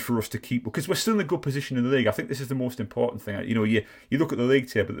 And for us to keep, because we're still in a good position in the league. I think this is the most important thing. You look at the league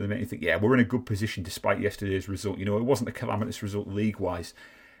table and you think, yeah, we're in a good position despite yesterday's result. It wasn't a calamitous result league-wise.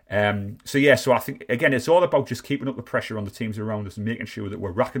 So I think, again, it's all about just keeping up the pressure on the teams around us and making sure that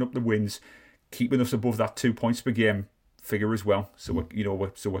we're racking up the wins, keeping us above that 2 points per game figure as well. So we're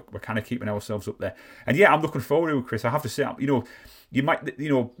kind of keeping ourselves up there. And yeah, I'm looking forward to it, Chris. I have to say, you might,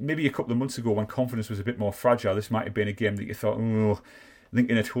 maybe a couple of months ago when confidence was a bit more fragile, this might have been a game that you thought,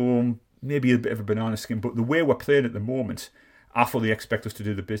 Lincoln at home, maybe a bit of a banana skin, but the way we're playing at the moment, I fully expect us to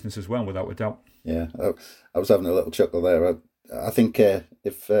do the business as well, without a doubt. Yeah, I was having a little chuckle there. I think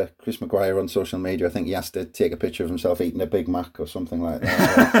if Chris Maguire on social media, I think he has to take a picture of himself eating a Big Mac or something like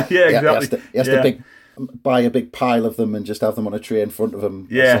that. Yeah, exactly. He has to buy a big pile of them and just have them on a tray in front of him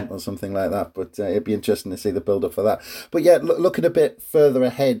or something like that. But it'd be interesting to see the build-up for that. But yeah, looking a bit further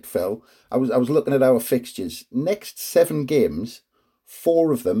ahead, Phil, I was looking at our fixtures. Next 7 games,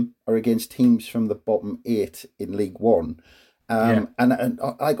 4 of them are against teams from the bottom 8 in League One. And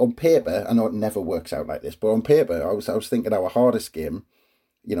like on paper, I know it never works out like this, but on paper, I was thinking our hardest game,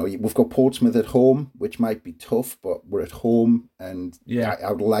 we've got Portsmouth at home, which might be tough, but we're at home, and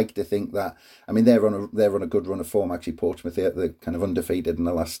I would like to think that. I mean, they're on a good run of form actually. Portsmouth, they're kind of undefeated in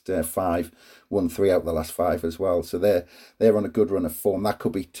the last 5, won 3 out of the last 5 as well. So they're on a good run of form. That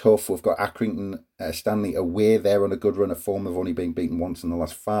could be tough. We've got Accrington Stanley away. They're on a good run of form. They've only been beaten once in the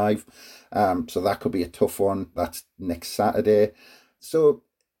last 5, so that could be a tough one. That's next Saturday. So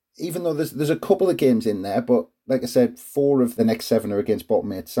even though there's a couple of games in there, but like I said, 4 of the next 7 are against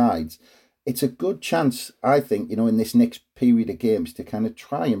bottom 8 sides. It's a good chance, I think, in this next period of games to kind of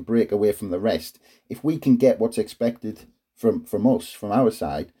try and break away from the rest. If we can get what's expected from us, from our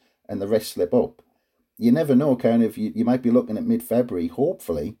side, and the rest slip up, you never know, kind of, you might be looking at mid-February,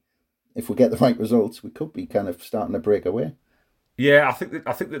 hopefully, if we get the right results, we could be kind of starting to break away. Yeah, I think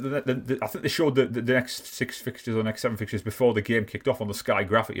they showed the next 6 fixtures or next 7 fixtures before the game kicked off on the Sky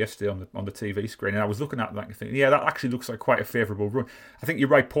graphic yesterday on the TV screen, and I was looking at that and thinking, yeah, that actually looks like quite a favourable run. I think you're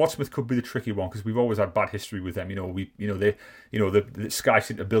right. Portsmouth could be the tricky one because we've always had bad history with them. The Sky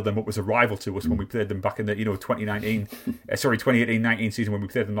seemed to build them up as a rival to us when we played them back in the 2018-19 season when we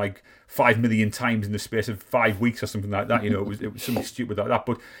played them like 5 million times in the space of 5 weeks or something like that. It was something stupid like that.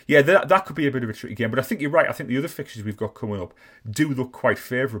 But yeah, that could be a bit of a tricky game. But I think you're right. I think the other fixtures we've got coming up do look quite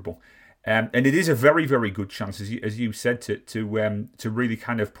favourable, and it is a very, very good chance, as you said, to really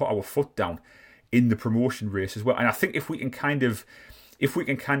kind of put our foot down in the promotion race as well. And I think if we can kind of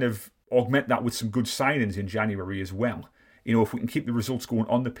augment that with some good signings in January as well, if we can keep the results going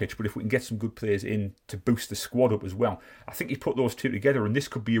on the pitch, but if we can get some good players in to boost the squad up as well, I think you put those two together, and this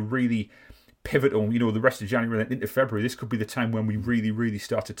could be a really pivotal, the rest of January and into February, this could be the time when we really, really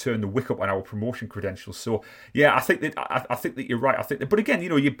start to turn the wick up on our promotion credentials. So, yeah, I think that you're right. But again,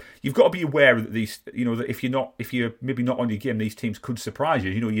 you've got to be aware that these, that if you're maybe not on your game, these teams could surprise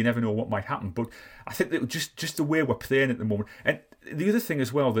you. You never know what might happen. But I think that just the way we're playing at the moment, and the other thing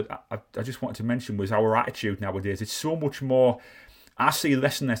as well that I just wanted to mention was our attitude nowadays. It's so much more. I see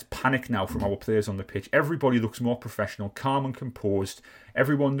less and less panic now from our players on the pitch. Everybody looks more professional, calm and composed.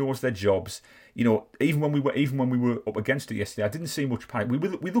 Everyone knows their jobs. Even when we were up against it yesterday, I didn't see much panic.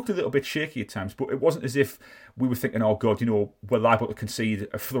 We looked a little bit shaky at times, but it wasn't as if we were thinking, "Oh God, we're liable to concede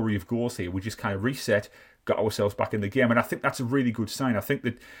a flurry of goals here." We just kind of reset, got ourselves back in the game, and I think that's a really good sign. I think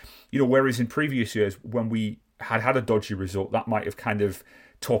that whereas in previous years when we had a dodgy result, that might have kind of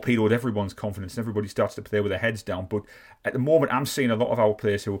torpedoed everyone's confidence and everybody starts to play with their heads down. But at the moment, I'm seeing a lot of our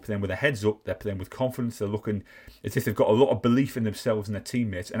players who are playing with their heads up. They're playing with confidence. They're looking as if they've got a lot of belief in themselves and their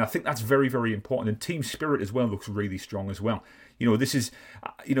teammates. And I think that's very, very important. And team spirit as well looks really strong as well. This is,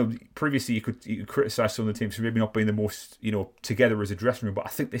 previously you could criticise some of the teams for maybe not being the most, together as a dressing room. But I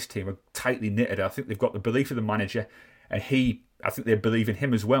think this team are tightly knitted. I think they've got the belief of the manager, and I think they believe in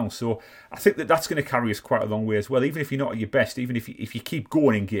him as well. So I think that's going to carry us quite a long way as well. Even if you're not at your best, even if you keep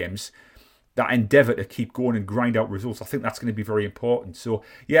going in games, that endeavour to keep going and grind out results, I think that's going to be very important. So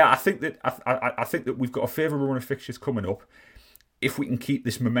yeah, I think that we've got a favourable run of fixtures coming up if we can keep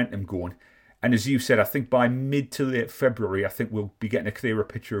this momentum going. And as you said, I think by mid to late February, I think we'll be getting a clearer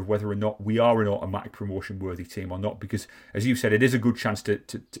picture of whether or not we are an automatic promotion-worthy team or not. Because as you said, it is a good chance to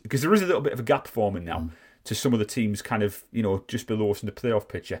because there is a little bit of a gap forming now to some of the teams kind of, just below us in the playoff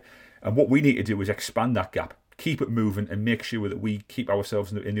picture. And what we need to do is expand that gap, keep it moving, and make sure that we keep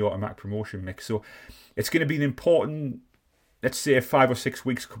ourselves in the automatic promotion mix. So it's going to be an important, let's say, 5 or 6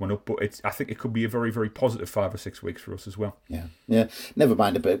 weeks coming up, but I think it could be a very, very positive 5 or 6 weeks for us as well. Yeah. Never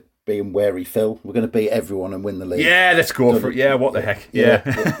mind about being wary, Phil. We're going to beat everyone and win the league. Yeah, let's go for it. Yeah, what the heck. Yeah.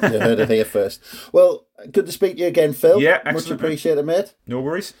 You heard it here first. Well, good to speak to you again, Phil. Yeah, excellent. Much appreciated, mate. No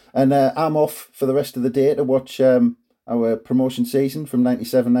worries. And I'm off for the rest of the day to watch our promotion season from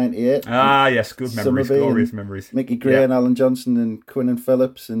 97-98. Ah, yes, good memories, glorious memories. Mickey Gray and Alan Johnson and Quinn and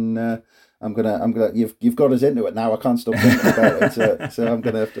Phillips, and I'm gonna. You've got us into it now. I can't stop thinking about it. So I'm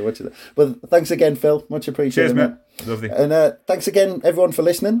gonna have to watch it. But thanks again, Phil. Much appreciated. Cheers, mate. Lovely. And thanks again, everyone, for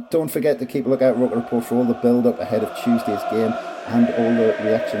listening. Don't forget to keep a look out Roker Report for all the build-up ahead of Tuesday's game and all the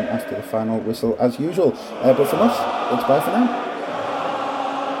reaction after the final whistle, as usual. But from us, it's bye for now.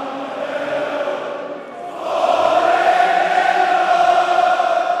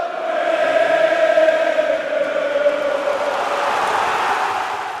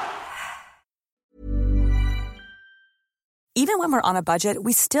 Even when we're on a budget,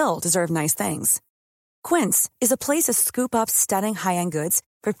 we still deserve nice things. Quince is a place to scoop up stunning high-end goods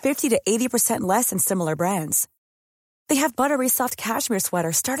for 50 to 80% less than similar brands. They have buttery soft cashmere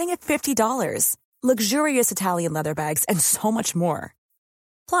sweaters starting at $50, luxurious Italian leather bags, and so much more.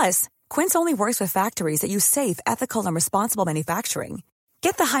 Plus, Quince only works with factories that use safe, ethical, and responsible manufacturing.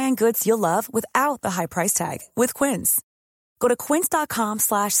 Get the high-end goods you'll love without the high price tag with Quince. Go to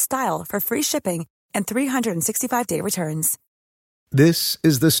quince.com/style for free shipping and 365-day returns. This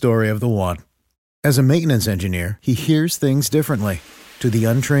is the story of the one. As a maintenance engineer, he hears things differently. To the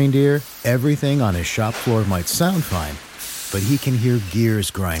untrained ear, everything on his shop floor might sound fine, but he can hear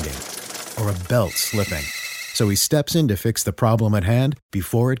gears grinding or a belt slipping. So he steps in to fix the problem at hand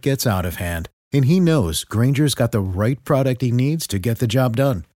before it gets out of hand. And he knows Grainger's got the right product he needs to get the job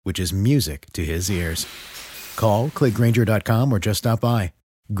done, which is music to his ears. Call, click Grainger.com, or just stop by.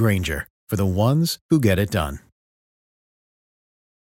 Grainger, for the ones who get it done.